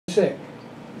sick.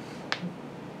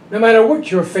 No matter what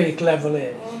your faith level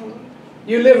is.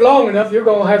 You live long enough, you're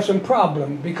going to have some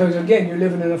problems because, again, you're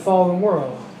living in a fallen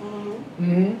world.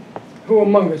 Who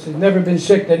among us has never been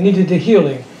sick that needed the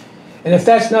healing? And if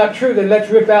that's not true, then let's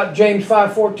rip out James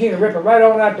 5:14 and rip it right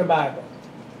on out the Bible.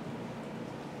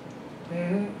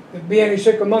 If be any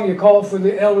sick among you, call for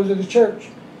the elders of the church,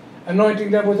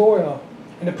 anointing them with oil.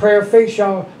 And the prayer of faith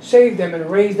shall save them and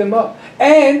raise them up.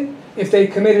 And if they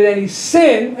committed any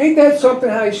sin, ain't that something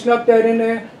how he snuck that in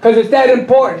there? Because it's that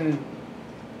important.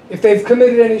 If they've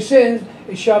committed any sins,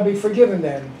 it shall be forgiven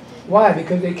them. Why?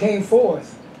 Because they came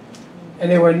forth.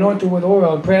 And they were anointed with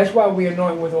oil and pray. That's why we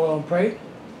anoint with oil and pray.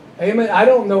 Amen. I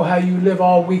don't know how you live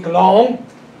all week long.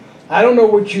 I don't know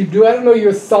what you do. I don't know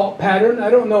your thought pattern. I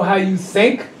don't know how you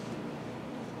think.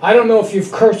 I don't know if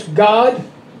you've cursed God.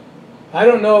 I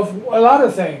don't know if a lot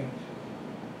of things.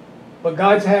 But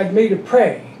God's had me to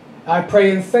pray. I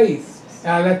pray in faith.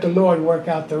 And I let the Lord work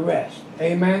out the rest.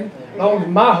 Amen. As long as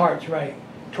my heart's right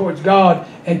towards God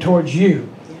and towards you.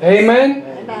 Amen.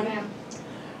 Amen.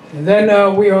 And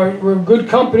then we're good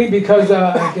company because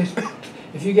I guess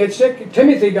if you get sick,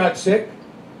 Timothy got sick.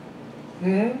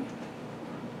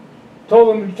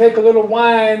 Told him to take a little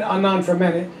wine,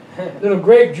 non-fermented, little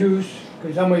grape juice,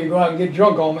 because some of you go out and get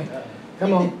drunk on me.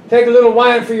 Come on, take a little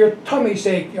wine for your tummy's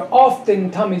sake, your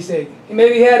often tummy's sake.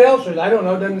 Maybe he had ulcers, I don't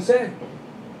know, it doesn't say.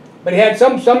 But he had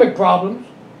some stomach problems.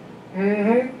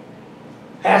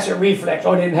 Acid reflux,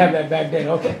 oh, they didn't have that back then,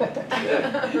 okay.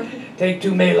 Take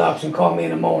 2 Maalox and call me in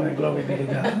the morning, glory be to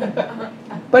God.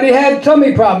 But he had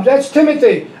tummy problems. That's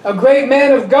Timothy, a great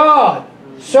man of God,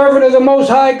 servant of the Most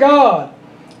High God.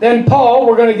 Then Paul,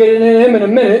 we're going to get into him in a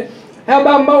minute. How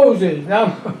about Moses?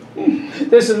 Now,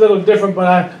 this is a little different, but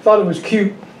I thought it was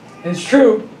cute. And it's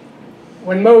true.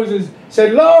 When Moses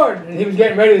said, Lord, and he was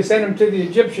getting ready to send him to the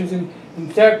Egyptians and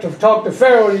talk to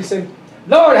Pharaoh, and he said,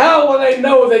 Lord, how will they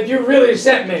know that you really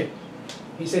sent me?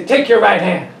 He said, take your right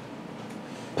hand.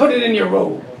 Put it in your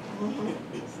robe.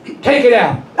 Take it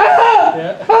out.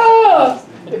 Ah!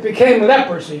 It became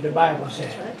leprosy, the Bible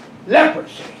says.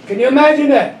 Leprosy. Can you imagine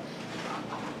that?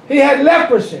 He had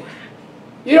leprosy.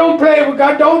 You don't play with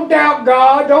God. Don't doubt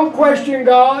God. Don't question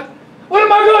God. What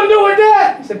am I going to do with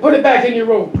that? He said, put it back in your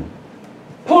robe.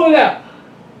 Pull it out.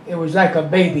 It was like a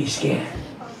baby skin.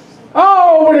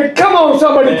 Oh, come on,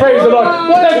 somebody praise the Lord.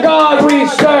 What a God we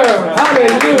serve.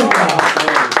 Hallelujah.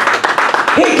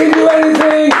 He can do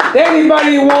anything,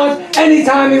 anybody he wants,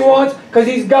 anytime he wants, because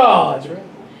he's God.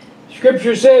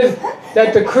 Scripture says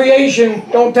that the creation,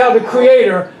 don't tell the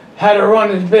Creator how to run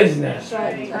his business.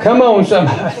 Come on,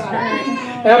 somebody.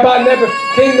 How about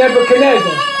King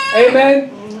Nebuchadnezzar? Amen?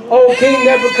 Oh, King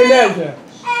Nebuchadnezzar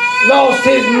lost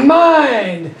his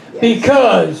mind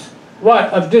because,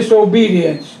 what? Of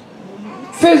disobedience.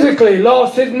 Physically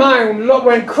lost his mind,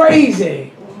 went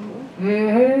crazy.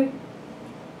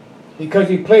 Because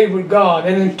he played with God.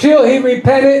 And until he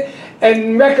repented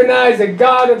and recognized the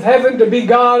God of heaven to be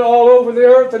God all over the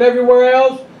earth and everywhere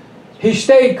else, he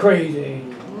stayed crazy.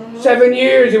 7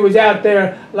 years he was out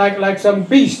there like some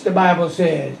beast, the Bible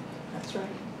says. That's right.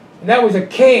 And that was a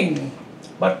king.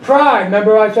 But pride,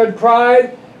 remember I said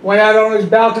pride? Went out on his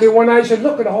balcony one night and said,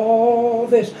 look at all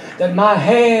this that my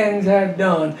hands have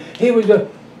done. He was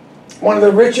one of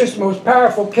the richest, most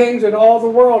powerful kings in all the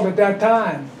world at that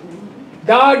time.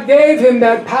 God gave him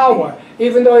that power,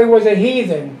 even though he was a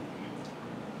heathen.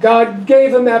 God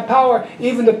gave him that power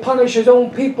even to punish his own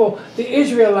people, the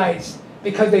Israelites,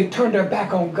 because they turned their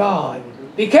back on God.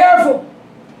 Be careful.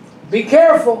 Be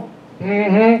careful.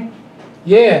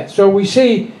 Yeah, so we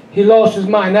see he lost his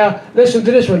mind. Now, listen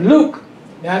to this one. Luke.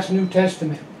 That's New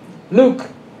Testament. Luke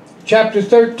chapter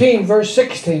 13, verse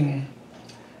 16.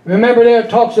 Remember there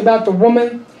it talks about the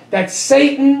woman that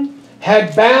Satan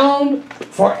had bound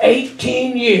for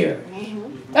 18 years.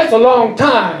 That's a long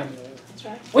time.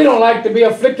 We don't like to be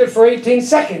afflicted for 18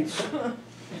 seconds.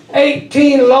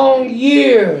 18 long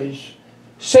years.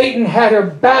 Satan had her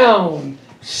bound.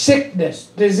 Sickness,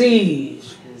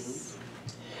 disease.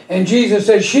 And Jesus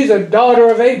said, she's a daughter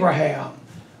of Abraham.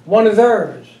 One of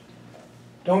theirs.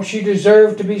 Don't she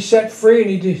deserve to be set free?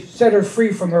 And he set her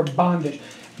free from her bondage.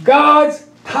 God's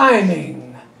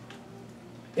timing.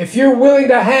 If you're willing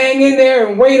to hang in there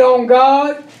and wait on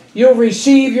God, you'll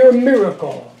receive your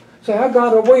miracle. Say, I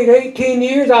got to wait 18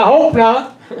 years? I hope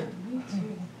not.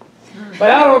 But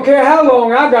I don't care how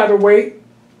long I got to wait.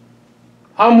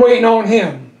 I'm waiting on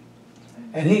Him.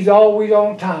 And He's always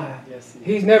on time.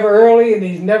 He's never early and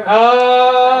He's never...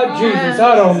 Jesus,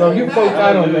 I don't know. You folks,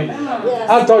 I don't know.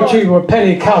 I thought you were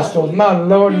Pentecostals. My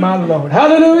Lord, my Lord.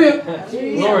 Hallelujah.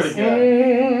 Glory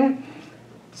to God.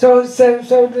 So does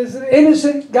the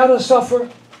innocent got to suffer?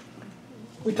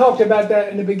 We talked about that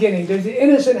in the beginning. Does the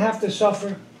innocent have to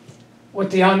suffer with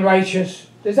the unrighteous?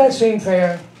 Does that seem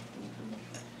fair?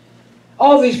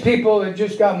 All these people that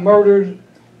just got murdered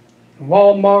in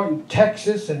Walmart in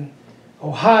Texas and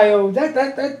Ohio,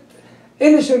 that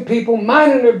innocent people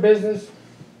minding their business,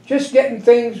 just getting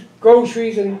things,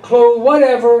 groceries and clothes,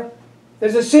 whatever.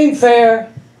 Does it seem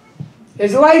fair?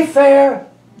 Is life fair?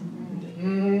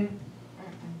 Mm-hmm.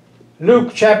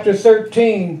 Luke chapter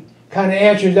 13 kind of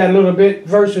answers that a little bit,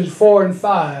 verses 4 and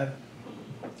 5.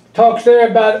 Talks there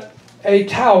about a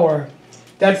tower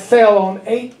that fell on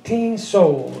 18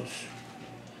 souls.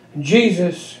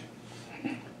 Jesus,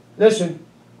 listen,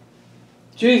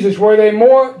 Jesus said,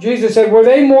 were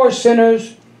they more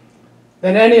sinners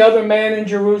than any other man in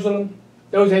Jerusalem?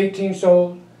 Those 18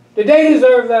 souls. Did they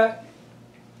deserve that?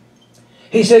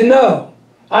 He said, no,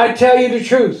 I tell you the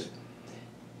truth.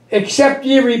 Except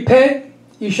ye repent,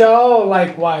 ye shall all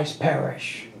likewise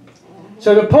perish.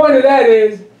 So the point of that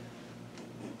is,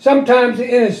 sometimes the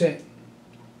innocent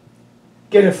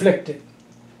get afflicted.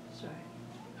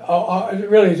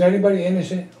 Really, is anybody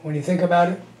innocent when you think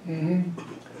about it? Mm-hmm.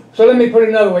 So let me put it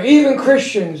another way. Even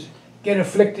Christians get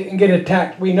afflicted and get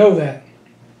attacked. We know that.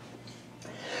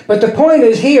 But the point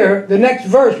is here, the next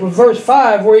verse, with verse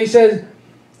 5, where he says,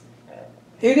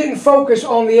 he didn't focus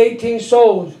on the 18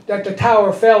 souls that the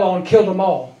tower fell on, killed them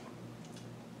all.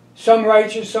 Some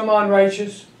righteous, some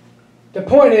unrighteous. The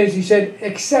point is, he said,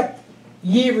 except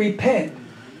ye repent,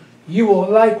 you will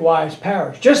likewise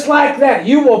perish. Just like that,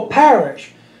 you will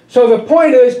perish. So the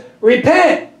point is,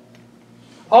 repent.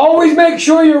 Always make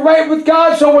sure you're right with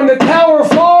God, so when the tower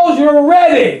falls, you're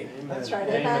ready. That's right.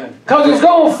 Amen. Because it's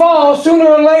going to fall sooner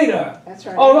or later. That's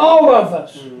right. On all of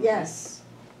us. Yes.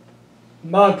 A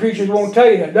lot of preachers won't tell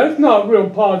you that. That's not real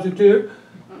positive.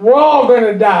 We're all going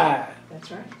to die.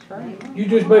 That's right. You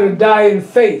just better die in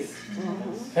faith.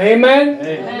 Amen?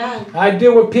 Amen. I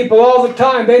deal with people all the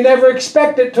time. They never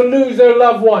expected to lose their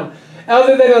loved one.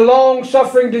 Other than a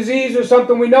long-suffering disease or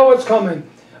something, we know it's coming.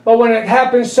 But when it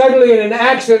happens suddenly in an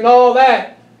accident and all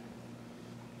that,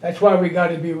 that's why we got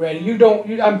to be ready.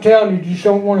 I'm telling you, you just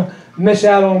don't want to miss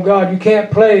out on God. You can't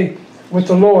play with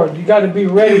the Lord. You got to be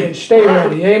ready and stay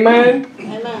ready. Amen?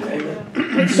 Amen.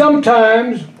 And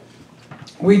sometimes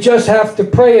we just have to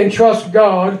pray and trust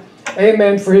God,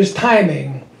 amen, for His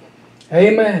timing.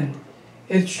 Amen.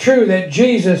 It's true that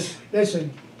Jesus,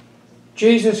 listen,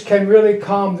 Jesus can really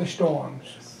calm the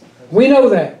storms. We know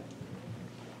that.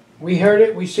 We heard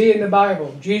it, we see it in the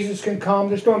Bible. Jesus can calm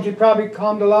the storms. He probably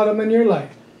calmed a lot of them in your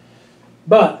life.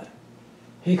 But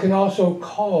He can also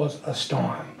cause a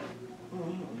storm.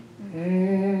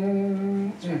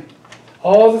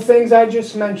 All the things I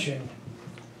just mentioned.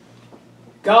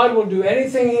 God will do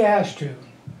anything He has to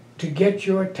get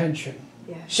your attention.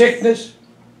 Yes. Sickness,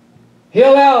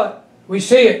 He'll allow it. We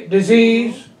see it.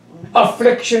 Disease,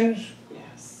 afflictions.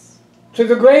 Yes. To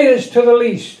the greatest, to the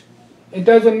least. It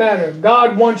doesn't matter.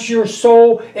 God wants your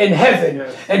soul in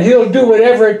heaven. And He'll do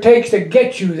whatever it takes to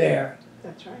get you there.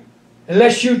 That's right.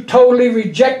 Unless you totally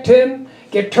reject Him,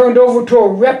 get turned over to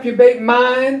a reprobate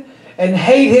mind, and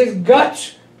hate His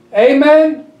guts.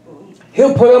 Amen.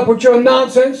 He'll put up with your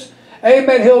nonsense.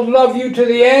 Amen. He'll love you to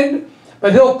the end.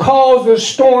 But He'll cause the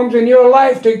storms in your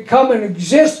life to come and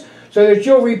exist so that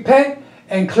you'll repent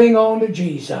and cling on to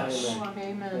Jesus.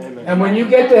 Amen. And when you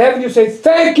get to heaven, you say,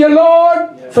 thank you,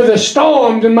 Lord, for the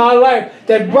storms in my life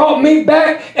that brought me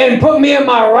back and put me in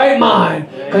my right mind.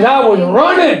 Because I was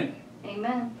running.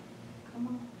 Amen.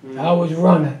 Come on. I was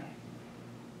running.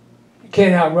 You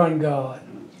can't outrun God.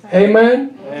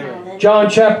 Amen? Amen. John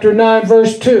chapter 9,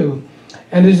 verse 2.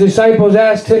 And His disciples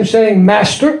asked Him, saying,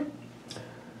 Master,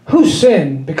 who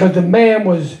sinned? Because the man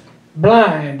was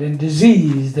blind and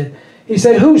diseased. And He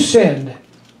said, who sinned?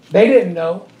 They didn't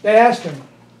know. They asked Him,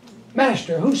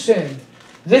 Master, who sinned?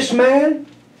 This man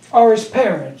or his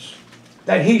parents,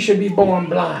 that he should be born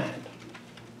blind?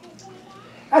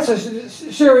 That's a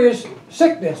serious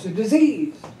sickness, a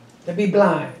disease, to be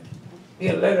blind.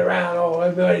 Be led around, oh,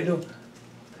 everybody do.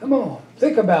 Come on,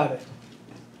 think about it.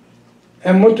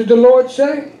 And what did the Lord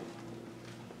say?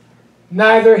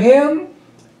 Neither him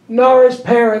nor his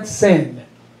parents sinned.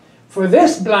 For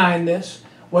this blindness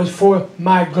was for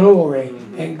my glory,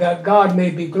 and that God may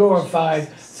be glorified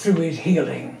through His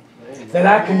healing. That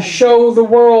I can show the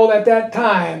world at that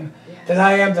time that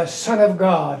I am the Son of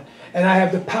God. And I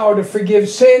have the power to forgive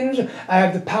sins. I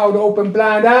have the power to open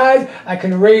blind eyes. I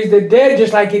can raise the dead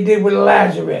just like He did with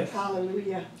Lazarus.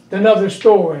 Hallelujah. Another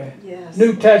story. Yes.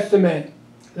 New Testament.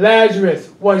 Lazarus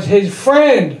was his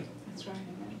friend. That's right.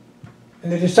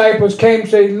 And the disciples came and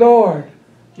said, Lord,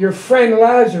 Your friend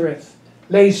Lazarus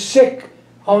lay sick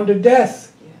unto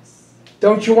death. Yes.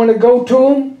 Don't you want to go to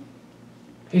him?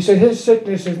 He said his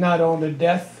sickness is not unto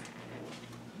death.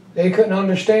 They couldn't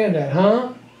understand that,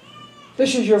 huh?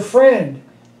 This is your friend.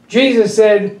 Jesus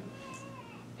said,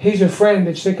 he's a friend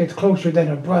that sticketh closer than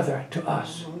a brother to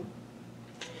us.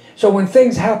 So when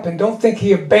things happen, don't think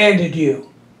he abandoned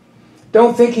you.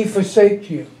 Don't think he forsakes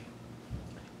you.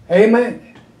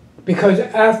 Amen. Because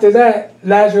after that,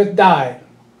 Lazarus died.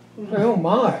 Oh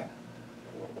my.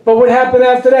 But what happened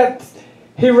after that?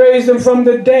 He raised him from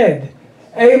the dead.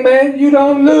 Amen. You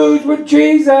don't lose with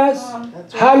Jesus.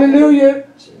 Hallelujah.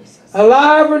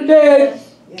 Alive or dead.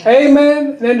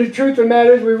 Amen. And then the truth of the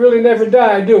matter is we really never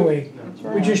die, do we?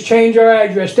 We just change our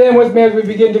address. Stand with me as we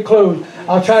begin to close.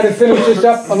 I'll try to finish this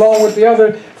up along with the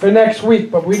other for next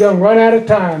week, but we done run out of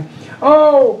time.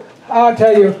 Oh, I'll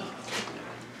tell you,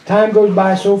 time goes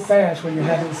by so fast when you're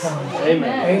having fun.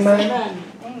 Amen. Amen. Amen.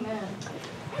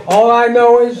 All I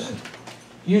know is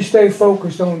you stay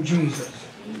focused on Jesus.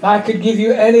 If I could give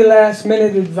you any last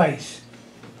minute advice,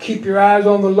 keep your eyes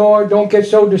on the Lord. Don't get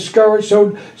so discouraged,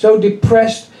 so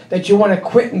depressed that you want to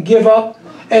quit and give up.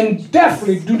 And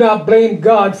definitely do not blame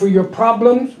God for your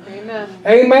problems. Amen.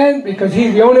 Amen. Because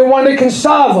He's the only one that can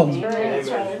solve them.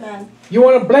 Amen. You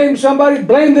want to blame somebody?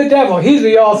 Blame the devil. He's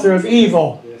the author of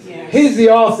evil. Yes. He's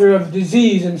the author of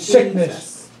disease and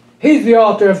sickness. He's the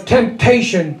author of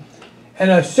temptation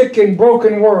and a sick and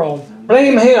broken world.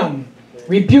 Blame him.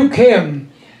 Rebuke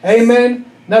him. Amen.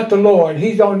 Not the Lord.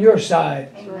 He's on your side.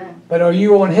 Amen. But are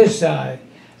you on his side?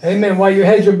 Amen. While your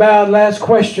heads are bowed, last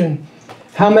question.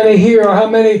 How many here or how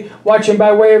many watching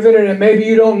by way of internet, maybe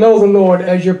you don't know the Lord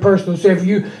as your personal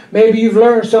Savior. Maybe you've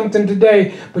learned something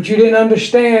today, but you didn't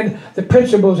understand the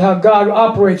principles, how God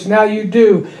operates. Now you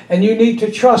do, and you need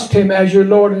to trust Him as your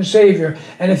Lord and Savior.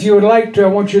 And if you would like to, I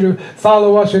want you to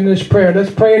follow us in this prayer. Let's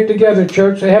pray it together,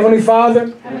 church. Say, Heavenly Father,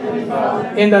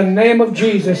 in the name of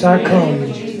Jesus I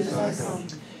come.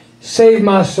 Save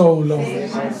my soul, Lord.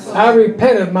 I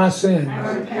repent of my sins,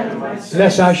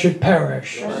 lest I should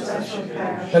perish.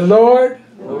 The Lord,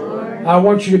 I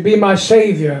want you to be my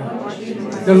Savior,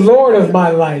 the Lord of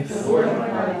my life.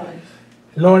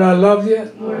 Lord, I love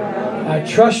you. I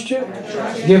trust you.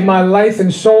 Give my life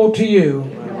and soul to you.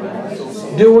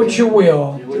 Do what you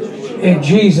will. In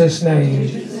Jesus'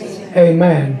 name,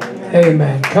 amen.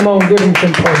 Amen. Come on, give Him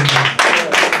some praise.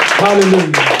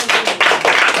 Hallelujah.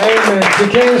 Amen. If you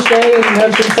can, stay and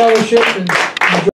have some fellowship and